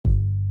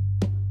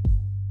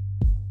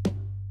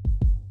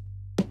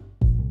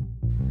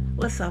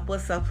What's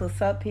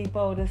up,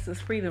 people? This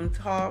is Freedom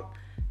Talk.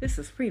 This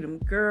is Freedom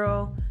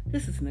Girl.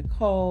 This is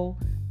Nicole.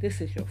 This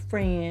is your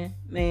friend.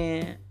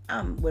 Man,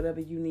 I'm whatever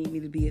you need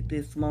me to be at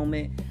this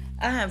moment.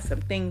 I have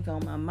some things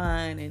on my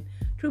mind, and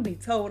truth be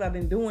told, I've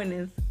been doing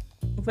this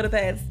for the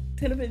past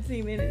 10 or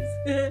 15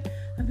 minutes.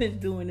 I've been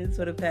doing this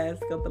for the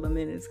past couple of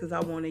minutes because I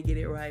want to get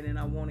it right and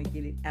I want to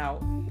get it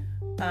out.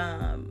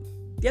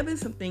 There been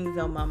some things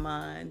on my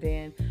mind,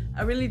 and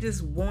I really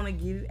just want to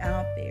get it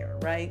out there,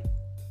 right?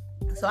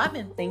 So I've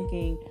been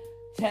thinking,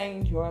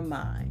 change your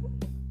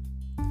mind.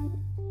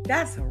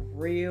 That's a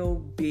real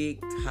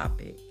big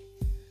topic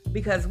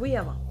because we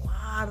have a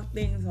lot of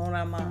things on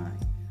our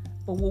mind.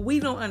 But what we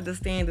don't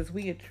understand is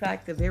we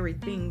attract the very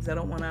things that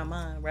are on our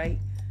mind, right?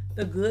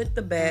 The good,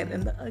 the bad,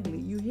 and the ugly.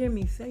 You hear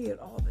me say it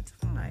all the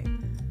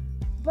time.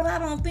 But I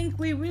don't think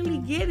we really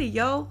get it,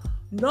 yo.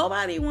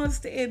 Nobody wants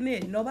to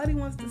admit, nobody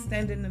wants to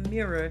stand in the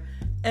mirror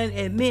and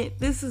admit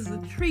this is a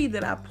tree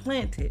that I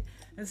planted.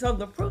 And so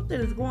the fruit that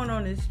is growing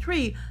on this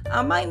tree,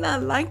 I might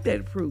not like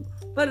that fruit,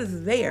 but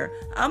it's there.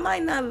 I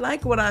might not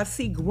like what I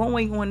see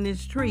growing on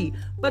this tree,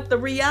 but the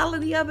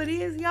reality of it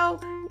is, yo,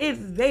 it's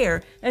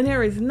there. And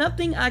there is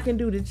nothing I can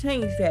do to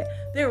change that.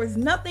 There is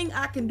nothing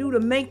I can do to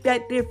make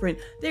that different.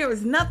 There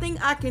is nothing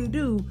I can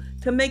do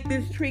to make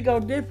this tree go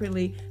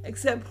differently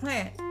except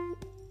plant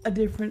a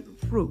different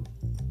fruit.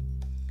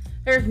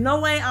 There's no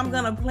way I'm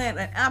going to plant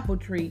an apple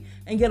tree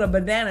and get a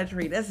banana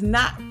tree. That's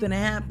not going to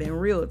happen,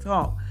 real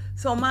talk.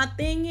 So my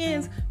thing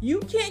is,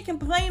 you can't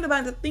complain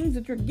about the things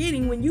that you're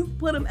getting when you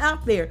put them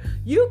out there.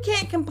 You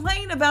can't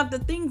complain about the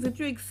things that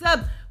you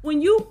accept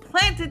when you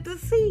planted the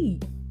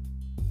seed.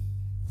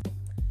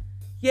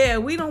 Yeah,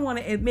 we don't want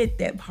to admit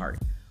that part.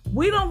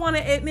 We don't want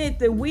to admit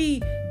that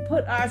we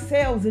put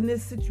ourselves in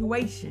this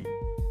situation.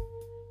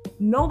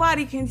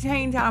 Nobody can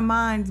change our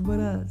minds but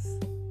us.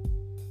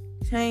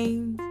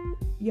 Change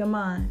your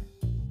mind.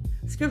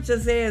 Scripture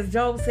says,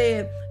 Job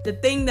said, the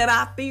thing that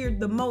I feared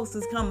the most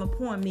has come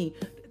upon me.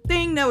 The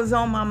thing that was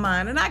on my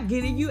mind. And I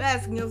get it. You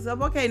asking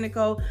yourself, okay,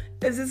 Nicole,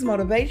 is this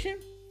motivation?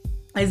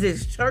 Is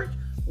this church?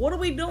 What are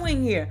we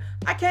doing here?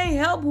 I can't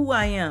help who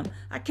I am.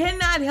 I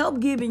cannot help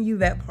giving you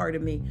that part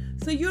of me.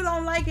 So you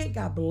don't like it?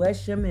 God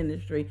bless your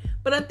ministry.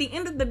 But at the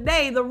end of the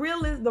day, the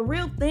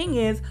real thing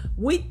is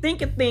we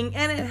think a thing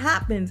and it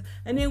happens.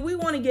 And then we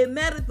want to get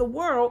mad at the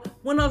world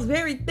when those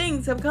very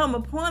things have come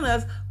upon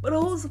us. But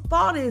whose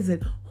fault is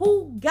it?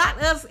 Who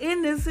got us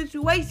in this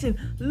situation?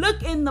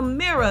 Look in the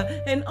mirror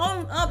and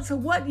own up to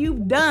what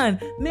you've done.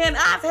 Man,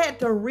 I've had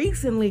to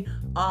recently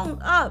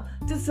own up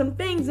to some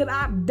things that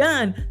I've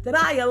done that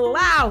I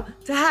allowed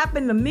to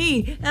happen to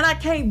me, and I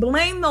can't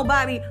blame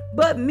nobody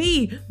but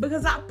me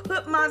because I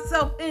put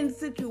myself in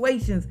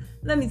situations.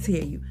 Let me tell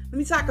you, let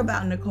me talk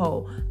about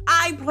Nicole.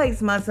 I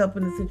placed myself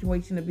in a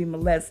situation to be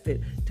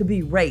molested, to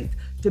be raped,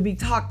 to be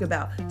talked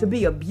about, to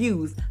be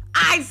abused.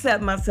 I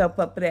set myself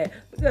up for that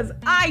because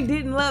I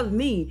didn't love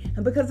me.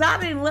 And because I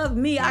didn't love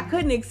me, I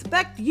couldn't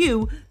expect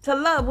you to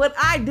love what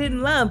I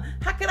didn't love.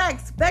 How could I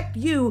expect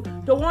you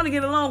to want to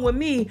get along with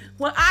me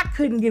when I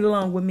couldn't get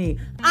along with me?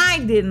 I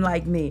didn't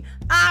like me.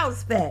 I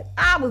was fat.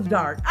 I was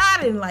dark. I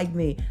didn't like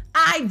me.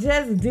 I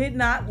just did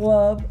not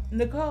love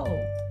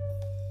Nicole.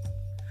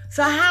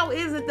 So how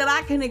is it that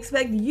I can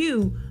expect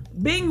you,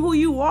 being who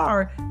you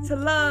are, to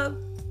love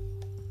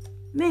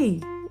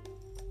me?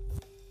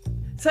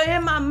 So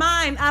in my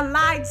mind, I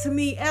lied to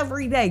me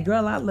every day.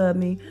 Girl, I love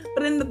me.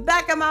 But in the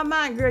back of my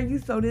mind, girl, you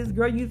so this,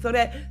 girl, you so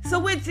that. So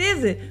which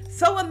is it?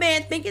 So a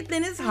man thinketh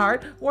in his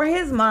heart or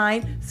his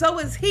mind, so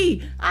is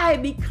he. I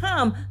had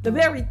become the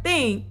very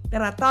thing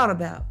that I thought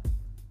about.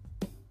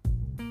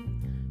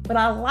 But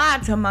I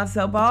lied to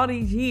myself all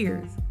these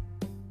years.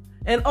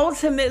 And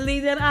ultimately,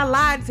 then I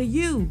lied to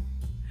you.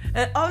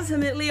 And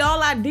ultimately,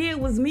 all I did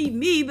was meet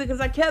me because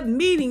I kept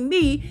meeting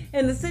me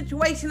in the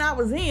situation I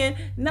was in,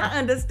 not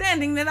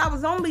understanding that I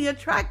was only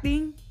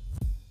attracting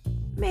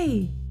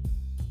me.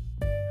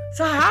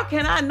 So how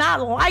can I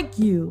not like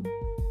you?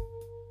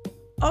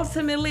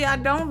 Ultimately, I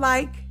don't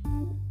like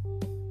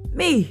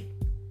me.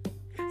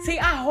 See,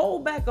 I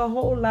hold back a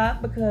whole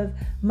lot because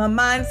my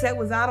mindset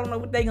was, I don't know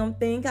what they're going to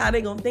think, how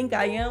they're going to think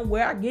I am,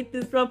 where I get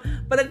this from.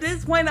 But at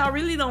this point, I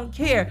really don't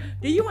care.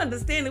 Do you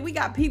understand that we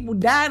got people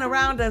dying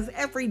around us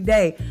every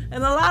day?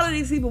 And a lot of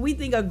these people we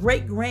think are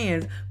great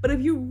grands. But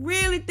if you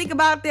really think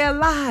about their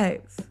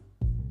lives,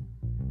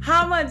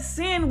 how much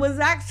sin was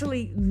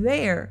actually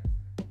there?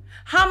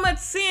 How much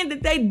sin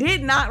that they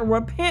did not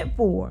repent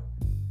for?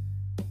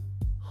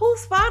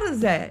 Whose fault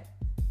is that?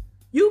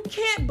 You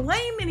can't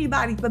blame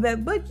anybody for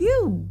that but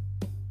you.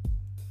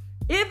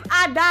 If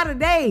I die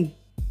today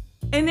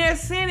and there's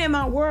sin in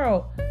my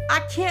world,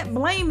 I can't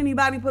blame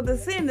anybody for the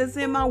sin that's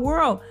in my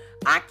world.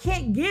 I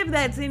can't give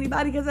that to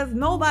anybody because that's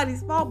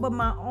nobody's fault but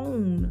my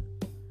own.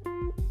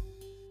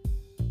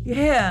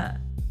 Yeah,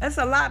 that's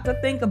a lot to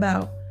think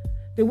about.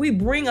 That we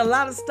bring a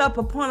lot of stuff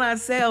upon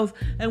ourselves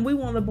and we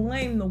want to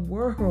blame the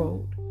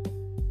world.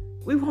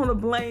 We want to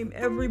blame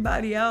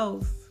everybody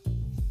else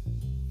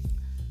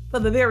for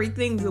the very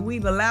things that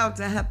we've allowed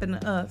to happen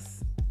to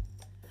us.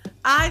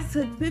 I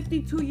took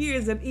 52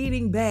 years of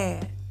eating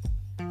bad,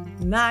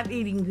 not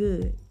eating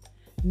good,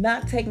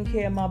 not taking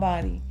care of my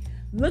body.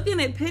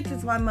 Looking at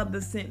pictures my mother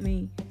sent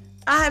me,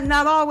 I have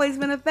not always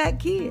been a fat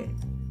kid.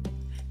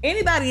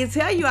 Anybody will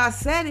tell you I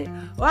said it.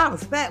 Well, I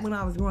was fat when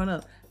I was growing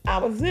up. I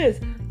was this.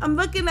 I'm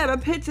looking at a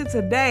picture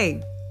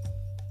today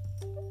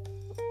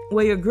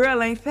where your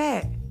girl ain't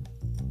fat.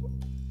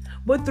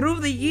 But through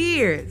the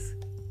years,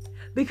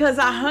 because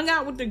I hung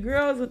out with the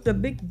girls with the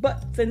big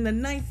butts and the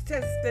nice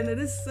chest and the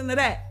this and the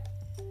that,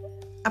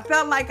 I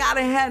felt like I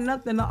didn't have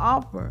nothing to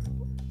offer.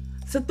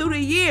 So through the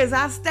years,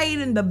 I stayed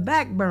in the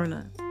back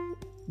burner,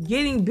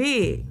 getting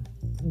big,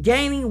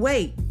 gaining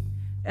weight.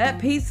 That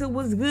pizza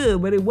was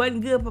good, but it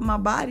wasn't good for my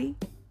body.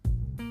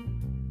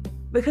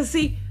 Because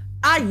see,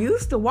 I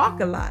used to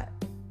walk a lot.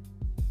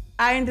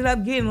 I ended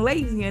up getting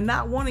lazy and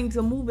not wanting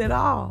to move at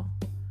all.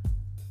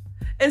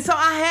 And so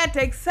I had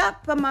to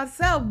accept for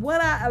myself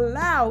what I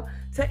allowed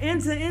to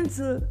enter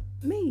into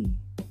me.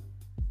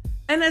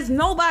 And it's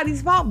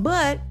nobody's fault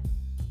but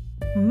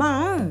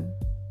my own.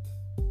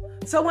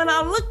 So when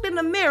I looked in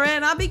the mirror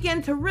and I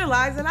began to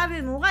realize that I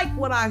didn't like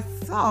what I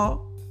saw,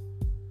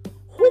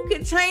 who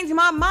could change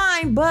my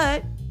mind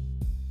but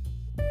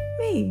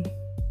me?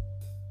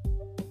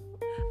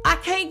 I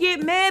can't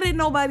get mad at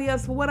nobody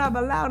else for what I've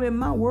allowed in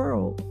my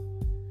world.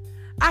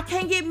 I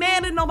can't get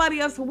mad at nobody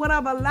else for what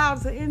I've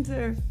allowed to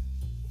enter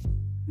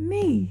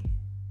me.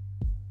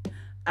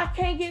 I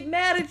can't get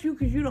mad at you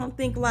because you don't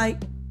think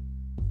like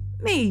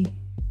me.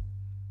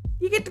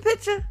 You get the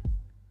picture?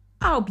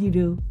 I hope you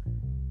do.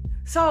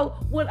 So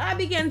when I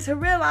began to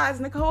realize,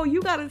 Nicole,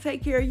 you got to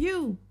take care of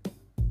you.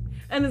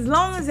 And as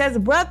long as there's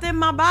breath in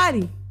my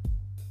body,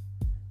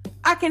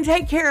 I can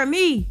take care of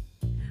me.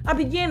 I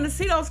began to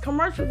see those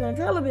commercials on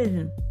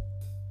television.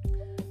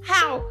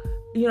 How,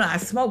 I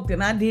smoked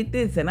and I did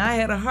this and I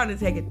had a heart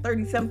attack at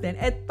 30-something.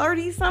 At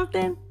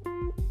 30-something,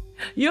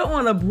 you're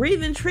on a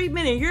breathing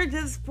treatment and you're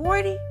just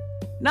 40?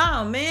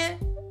 Nah, man.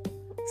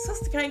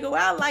 Sister can't go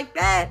out like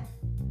that.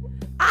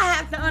 I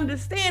have to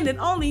understand that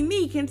only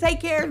me can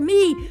take care of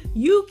me.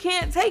 You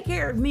can't take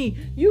care of me.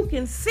 You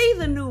can see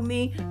the new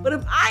me, but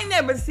if I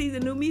never see the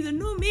new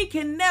me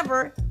can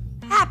never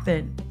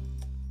happen.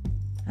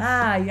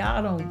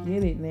 Y'all don't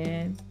get it,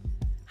 man.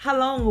 How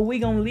long are we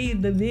going to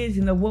leave the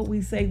vision of what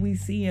we say we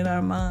see in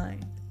our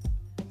mind?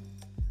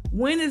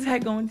 When is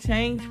that going to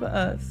change for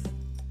us?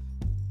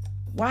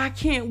 Why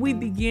can't we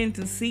begin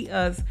to see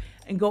us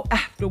and go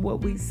after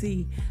what we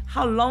see?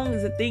 How long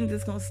is the thing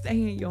just going to stay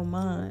in your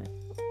mind?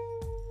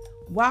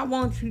 Why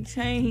won't you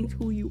change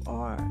who you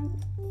are?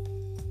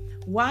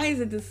 Why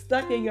is it just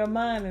stuck in your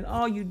mind and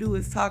all you do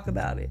is talk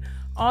about it?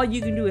 All you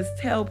can do is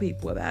tell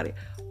people about it.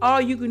 All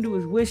you can do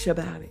is wish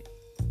about it.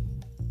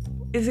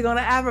 Is it going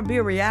to ever be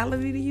a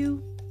reality to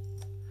you?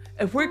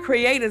 If we're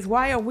creators,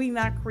 why are we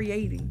not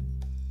creating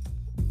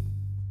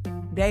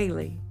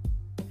daily?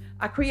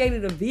 I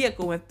created a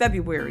vehicle in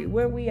February.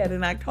 Where are we at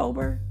in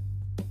October?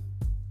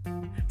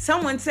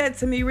 Someone said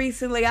to me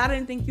recently, I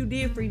didn't think you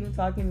did Freedom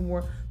Talk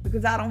anymore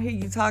because I don't hear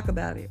you talk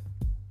about it.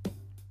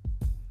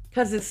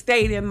 Because it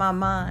stayed in my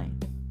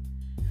mind.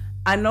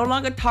 I no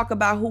longer talk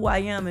about who I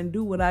am and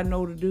do what I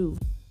know to do.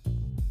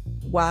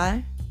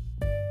 Why?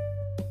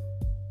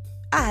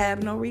 I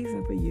have no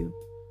reason for you.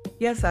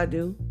 Yes, I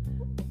do.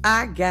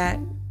 I got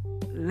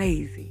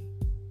lazy.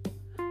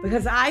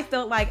 Because I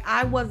felt like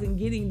I wasn't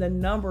getting the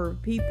number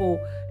of people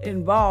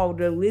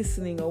involved or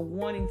listening or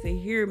wanting to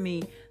hear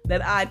me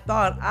that I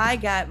thought. I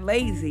got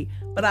lazy.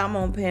 But I'm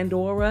on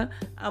Pandora,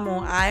 I'm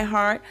on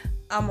iHeart,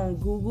 I'm on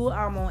Google,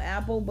 I'm on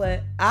Apple,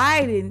 but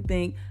I didn't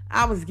think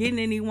I was getting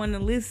anyone to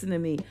listen to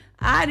me.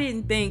 I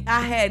didn't think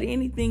I had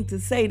anything to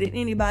say that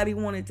anybody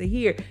wanted to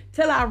hear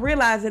till I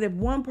realized that if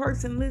one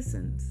person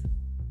listens,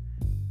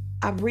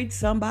 I've reached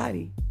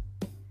somebody.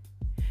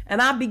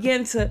 And I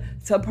begin to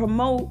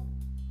promote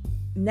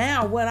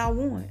now what I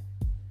want.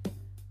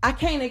 I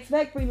can't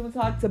expect Freedom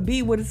Talk to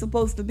be what it's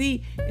supposed to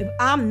be if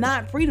I'm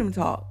not Freedom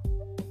Talk.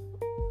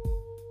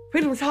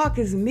 Freedom Talk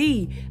is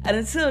me. And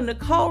until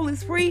Nicole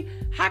is free,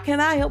 how can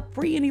I help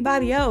free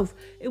anybody else?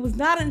 It was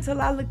not until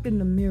I looked in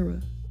the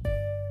mirror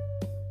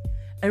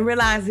and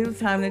realized it was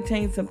time to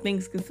change some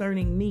things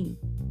concerning me.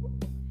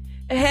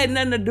 It had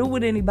nothing to do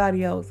with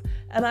anybody else.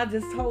 And I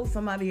just told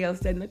somebody else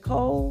that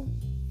Nicole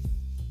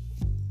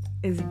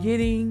is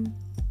getting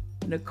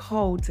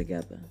Nicole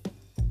together.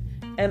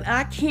 And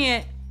I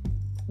can't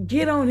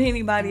get on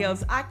anybody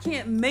else. I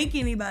can't make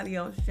anybody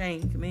else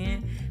change,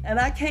 man. And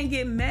I can't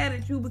get mad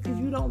at you because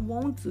you don't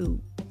want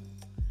to.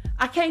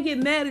 I can't get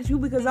mad at you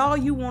because all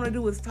you want to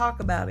do is talk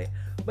about it,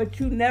 but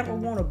you never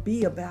want to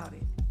be about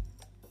it.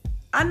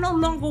 I no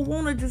longer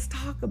want to just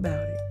talk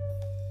about it.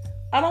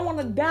 I don't want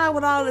to die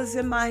with all this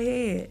in my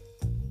head.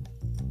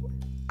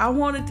 I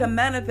want it to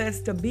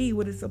manifest to be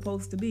what it's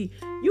supposed to be.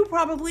 You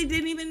probably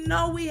didn't even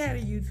know we had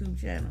a YouTube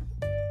channel.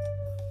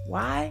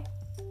 Why?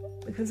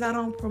 Because I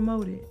don't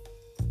promote it.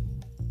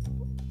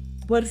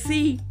 But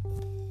see,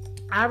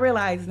 I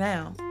realize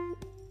now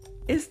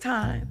it's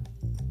time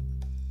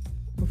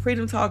for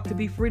Freedom Talk to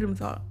be Freedom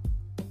Talk.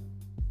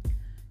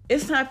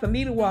 It's time for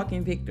me to walk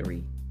in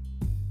victory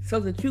so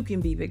that you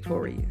can be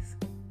victorious.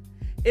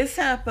 It's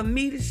time for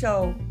me to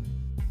show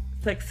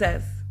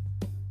success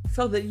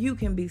so that you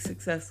can be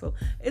successful.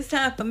 It's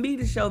time for me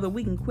to show that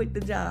we can quit the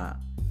job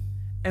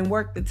and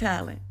work the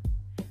talent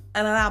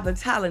and allow the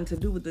talent to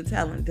do what the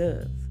talent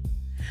does.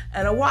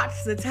 And I watch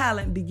the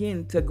talent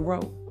begin to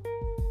grow.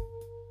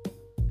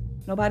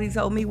 Nobody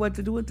told me what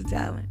to do with the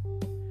talent.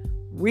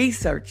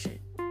 Research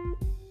it.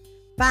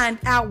 Find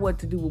out what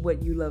to do with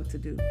what you love to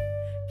do.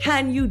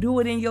 Can you do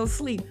it in your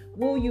sleep?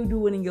 Will you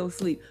do it in your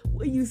sleep?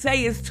 Will you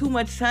say it's too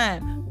much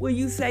time? Will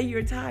you say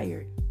you're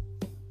tired?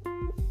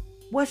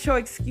 What's your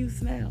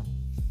excuse now?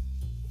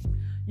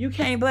 You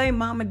can't blame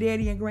mama,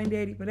 daddy, and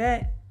granddaddy for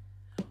that.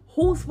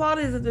 Whose fault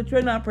is it that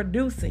you're not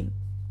producing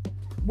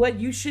what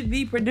you should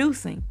be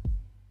producing?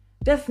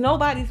 That's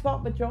nobody's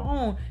fault but your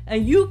own.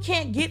 And you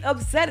can't get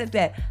upset at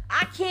that.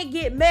 I can't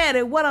get mad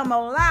at what I'm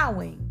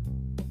allowing.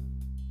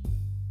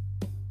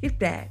 Get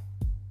that.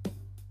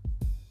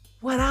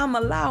 What I'm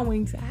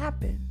allowing to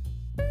happen.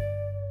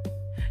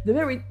 The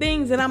very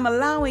things that I'm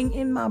allowing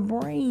in my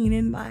brain,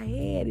 in my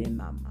head, in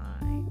my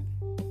mind.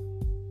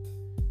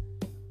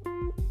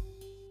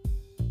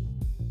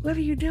 What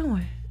are you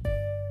doing?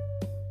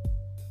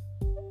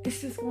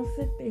 It's just going to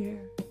sit there.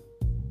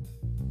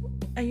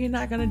 And you're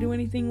not going to do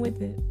anything with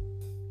it.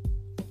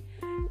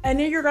 And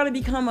then you're going to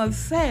become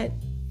upset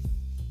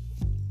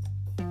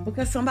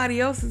because somebody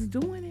else is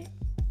doing it.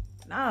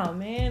 No,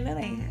 man, that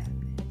ain't happening.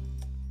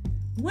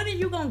 When are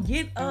you going to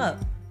get up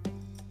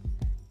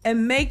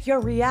and make your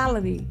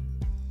reality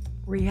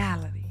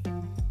reality?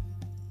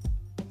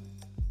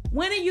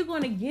 When are you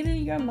going to get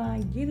in your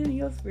mind, get in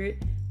your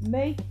spirit,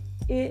 make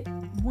it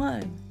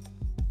one?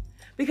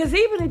 Because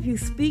even if you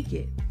speak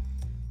it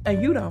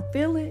and you don't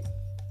feel it,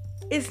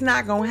 it's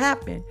not going to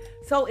happen.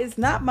 So it's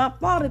not my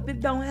fault if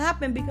it don't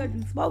happen because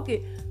you spoke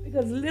it.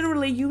 Because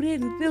literally you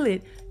didn't feel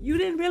it. You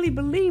didn't really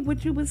believe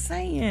what you were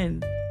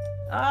saying.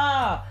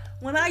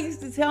 When I used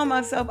to tell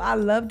myself I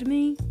loved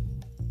me,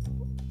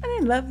 I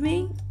didn't love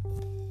me.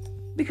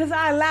 Because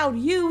I allowed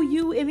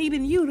you, and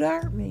even you to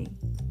hurt me.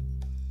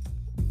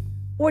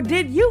 Or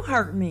did you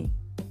hurt me?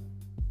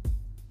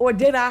 Or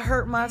did I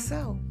hurt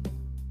myself?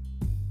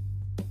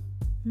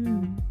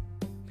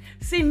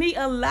 See, me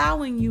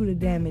allowing you to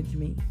damage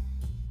me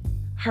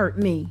hurt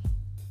me.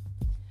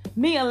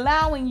 Me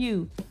allowing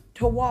you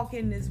to walk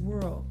in this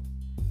world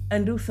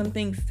and do some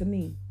things to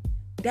me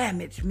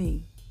damage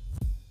me.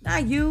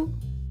 Not you.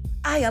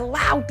 I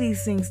allowed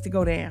these things to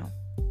go down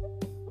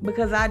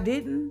because I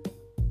didn't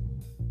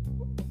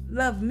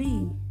love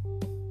me.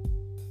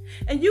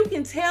 And you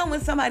can tell when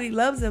somebody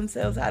loves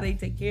themselves how they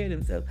take care of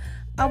themselves.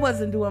 I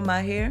wasn't doing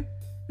my hair.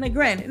 Now,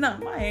 granted, no,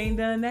 my hair ain't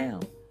done now.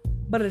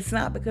 But it's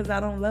not because I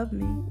don't love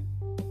me.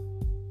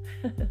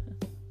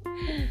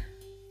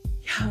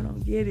 Y'all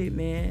don't get it,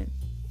 man.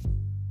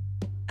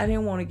 I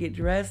didn't want to get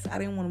dressed. I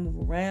didn't want to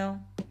move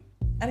around.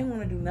 I didn't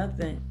want to do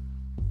nothing.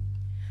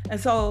 And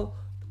so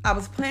I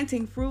was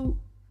planting fruit,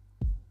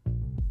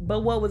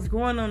 but what was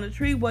growing on the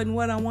tree wasn't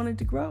what I wanted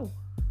to grow.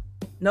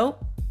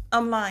 Nope,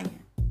 I'm lying.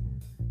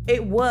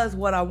 It was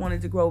what I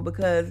wanted to grow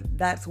because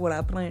that's what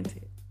I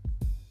planted.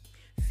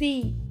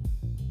 See,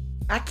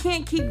 I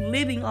can't keep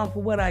living off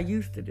of what I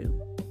used to do.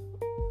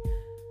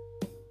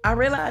 I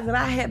realized that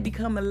I had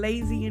become a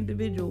lazy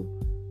individual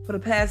for the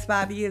past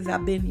 5 years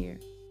I've been here.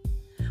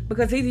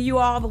 Because either you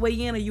all the way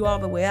in or you all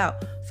the way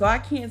out. So I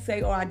can't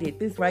say, oh, I did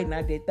this right and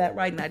I did that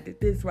right and I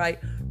did this right,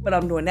 but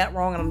I'm doing that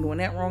wrong and I'm doing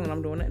that wrong and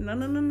I'm doing that.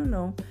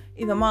 No.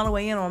 Either I'm all the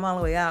way in or I'm all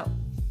the way out.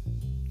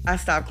 I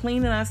stopped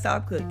cleaning, I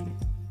stopped cooking.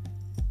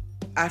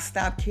 I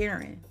stopped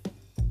caring.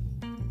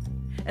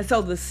 And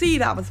so the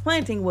seed I was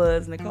planting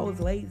was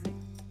Nicole's lazy.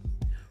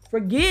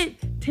 Forget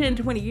 10,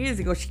 20 years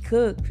ago, she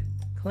cooked,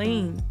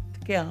 cleaned,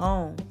 took care of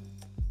home.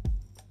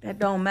 That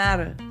don't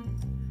matter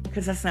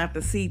because that's not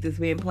the seed that's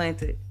being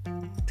planted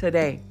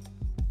today.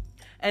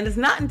 And it's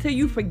not until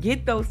you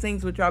forget those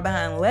things which are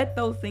behind. Let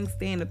those things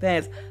stay in the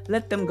past.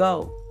 Let them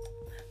go.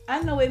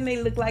 I know it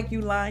may look like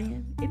you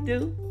lying. It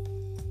do.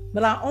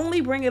 But I only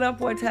bring it up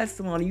for a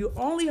testimony. You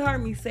only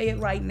heard me say it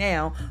right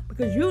now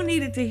because you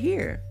needed to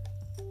hear.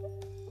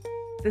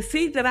 The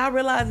seed that I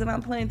realize that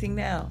I'm planting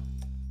now,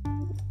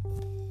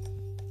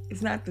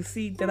 it's not the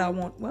seed that I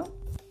want. Well,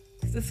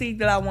 it's the seed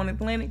that I wanted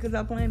planted because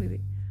I planted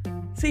it.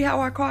 See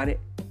how I caught it?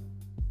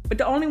 But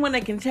the only one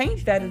that can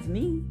change that is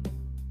me.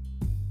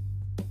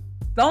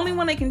 The only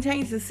one that can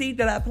change the seed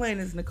that I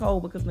planted is Nicole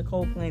because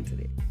Nicole planted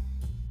it.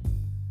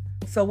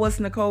 So what's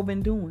Nicole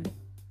been doing?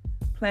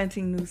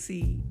 Planting new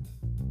seed.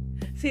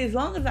 See, as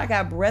long as I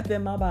got breath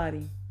in my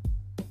body,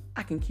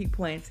 I can keep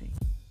planting.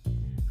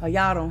 Oh,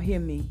 y'all don't hear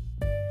me.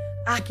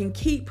 I can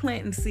keep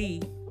planting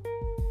seed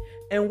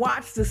and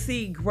watch the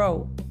seed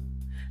grow.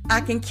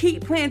 I can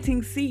keep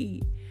planting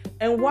seed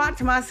and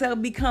watch myself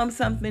become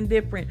something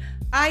different.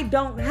 I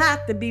don't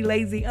have to be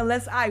lazy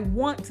unless I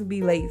want to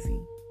be lazy.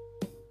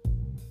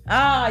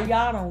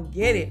 Y'all don't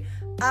get it.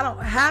 I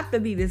don't have to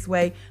be this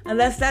way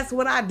unless that's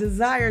what I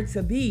desire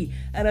to be.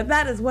 And if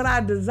that is what I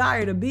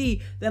desire to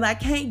be, then I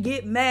can't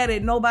get mad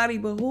at nobody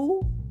but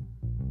who?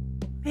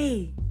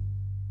 Me.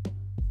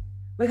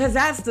 Because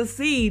that's the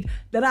seed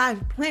that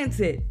I've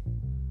planted.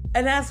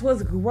 And that's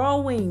what's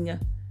growing.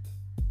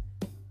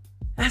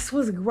 That's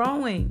what's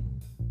growing.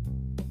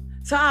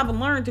 So I've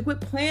learned to quit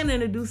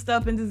planning to do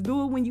stuff and just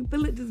do it when you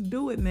feel it. Just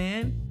do it,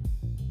 man.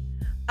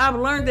 I've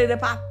learned that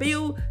if I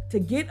feel to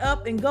get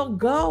up and go,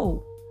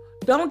 go.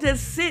 Don't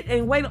just sit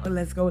and wait.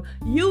 Let's go.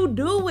 You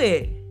do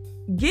it.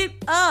 Get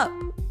up.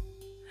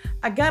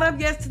 I got up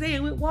yesterday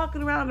and went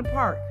walking around the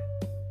park.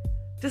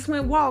 Just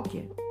went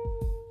walking.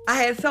 I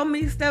had so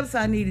many steps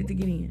I needed to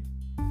get in.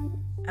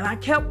 And I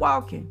kept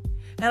walking.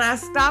 And I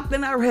stopped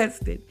and I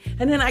rested.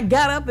 And then I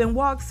got up and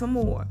walked some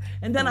more.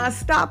 And then I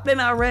stopped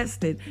and I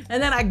rested.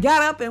 And then I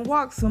got up and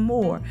walked some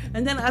more.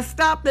 And then I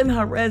stopped and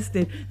I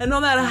rested. And no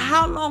matter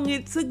how long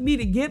it took me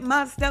to get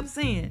my steps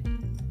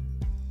in,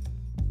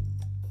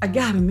 I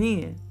got them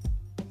in.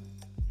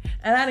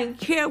 And I didn't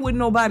care what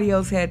nobody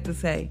else had to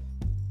say.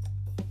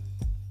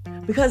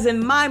 Because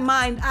in my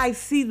mind, I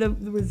see the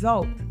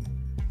result.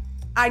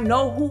 I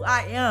know who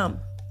I am.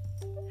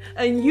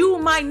 And you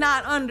might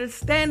not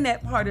understand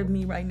that part of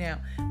me right now.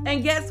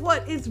 And guess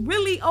what? It's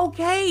really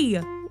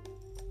okay.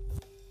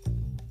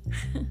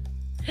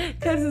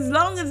 Because as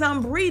long as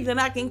I'm breathing,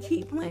 I can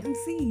keep planting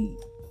seed.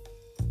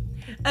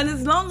 And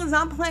as long as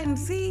I'm planting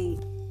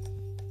seed,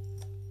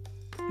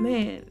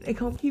 man, they're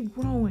going to keep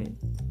growing.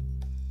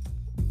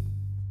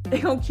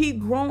 They're going to keep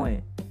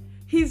growing.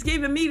 He's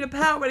giving me the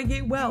power to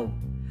get wealth.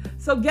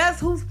 So guess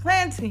who's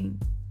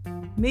planting?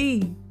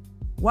 Me.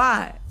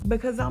 Why?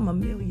 Because I'm a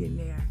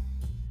millionaire.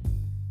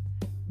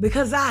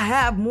 Because I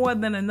have more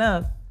than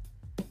enough.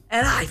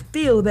 And I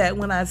feel that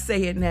when I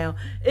say it now.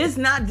 It's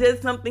not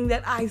just something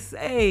that I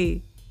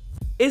say.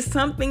 It's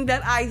something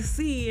that I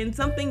see and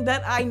something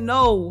that I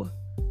know.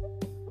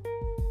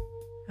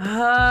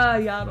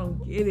 Y'all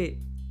don't get it.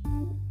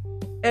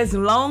 As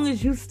long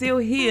as you still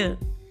here,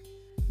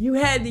 you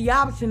had the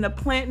option to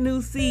plant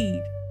new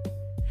seed.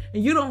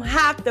 And you don't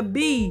have to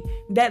be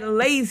that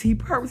lazy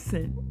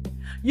person.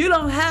 You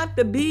don't have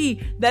to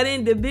be that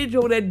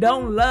individual that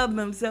don't love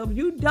themselves.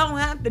 You don't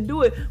have to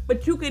do it,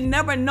 but you can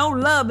never know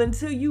love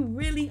until you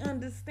really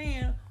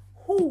understand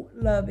who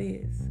love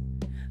is.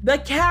 The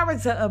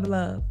character of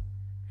love.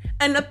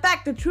 And the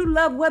fact that you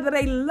love whether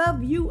they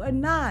love you or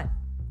not.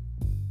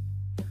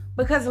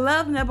 Because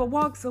love never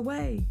walks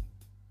away.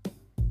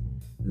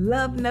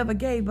 Love never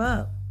gave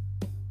up.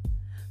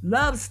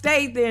 Love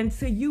stayed there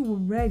until you were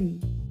ready.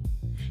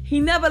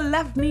 He never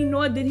left me,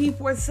 nor did he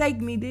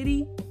forsake me, did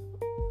he?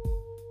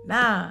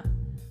 Nah,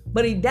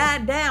 but he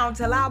died down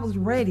till I was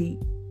ready.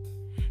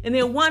 And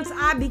then once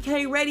I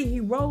became ready, he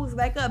rose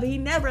back up. He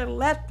never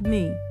left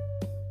me.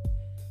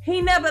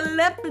 He never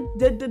left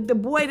the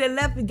boy that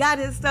left, got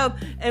his stuff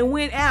and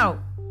went out.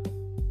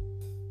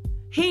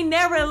 He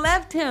never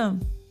left him.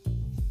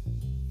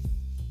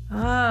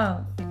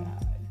 Oh,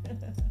 God.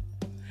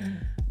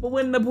 But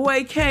when the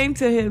boy came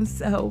to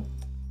himself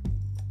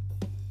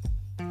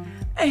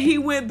and he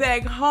went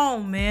back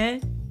home,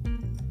 man,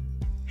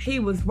 he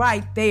was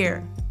right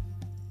there.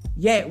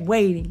 Yet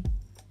waiting.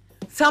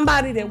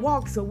 Somebody that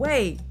walks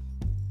away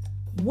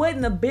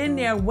wouldn't have been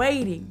there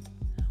waiting.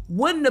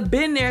 Wouldn't have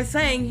been there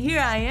saying, here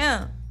I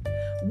am.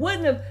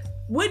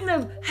 Wouldn't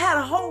have had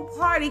a whole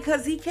party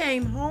because he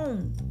came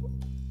home.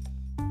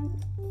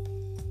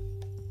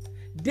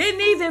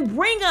 Didn't even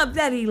bring up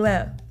that he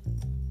left.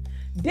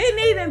 Didn't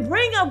even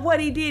bring up what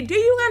he did. Do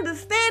you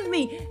understand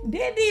me?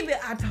 Didn't even,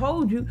 I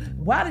told you.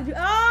 Why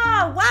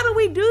do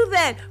we do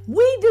that?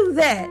 We do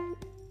that.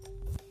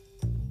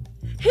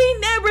 He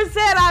never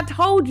said, I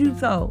told you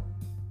so.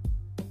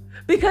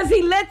 Because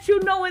he let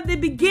you know in the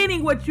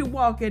beginning what you're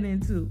walking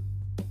into.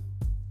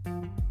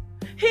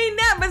 He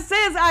never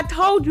says, I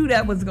told you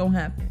that was going to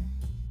happen.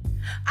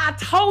 I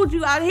told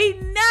you. He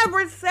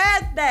never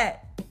said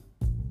that.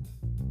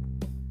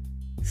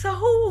 So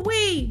who are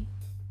we?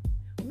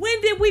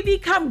 When did we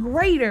become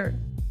greater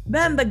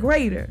than the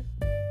greater?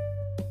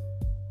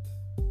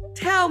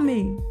 Tell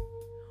me.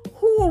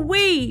 Who are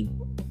we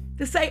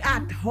to say,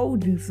 I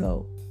told you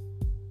so?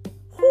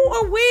 Who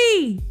are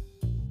we?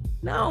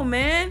 No,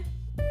 man.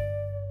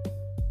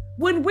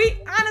 When we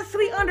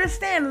honestly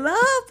understand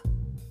love,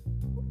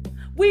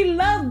 we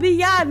love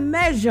beyond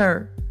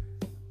measure.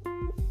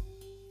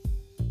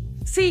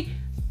 See,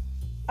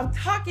 I'm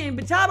talking,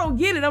 but y'all don't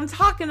get it. I'm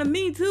talking to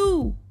me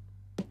too.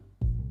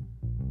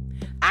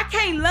 I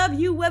can't love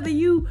you whether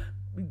you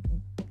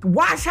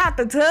wash out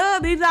the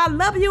tub. Either I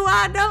love you or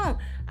I don't.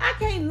 I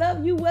can't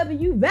love you whether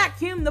you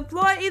vacuum the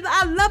floor. Either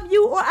I love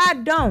you or I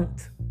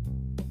don't.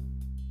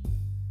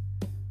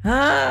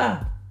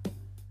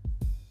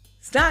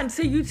 It's not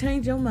until you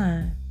change your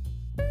mind.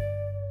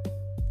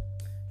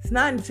 It's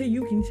not until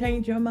you can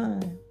change your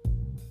mind.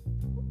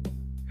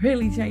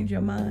 Really change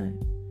your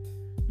mind.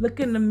 Look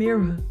in the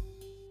mirror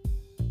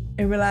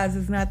and realize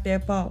it's not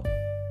their fault.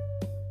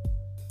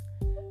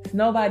 It's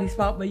nobody's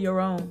fault but your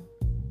own.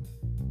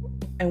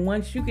 And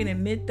once you can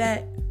admit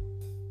that,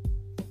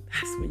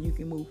 that's when you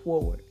can move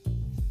forward.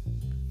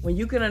 When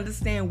you can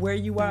understand where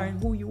you are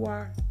and who you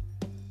are,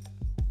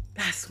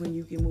 that's when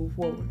you can move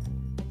forward.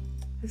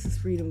 This is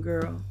Freedom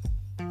Girl.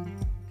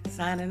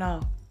 Signing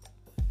off.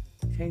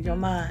 Change your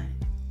mind.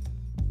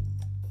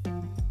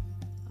 I'm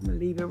going to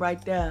leave it right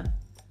there.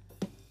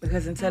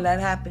 Because until that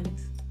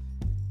happens,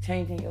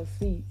 changing your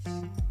speech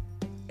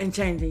and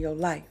changing your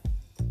life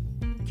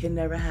can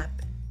never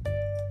happen.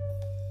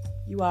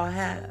 You all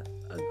have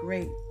a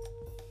great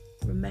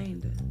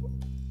remainder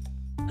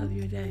of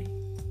your day.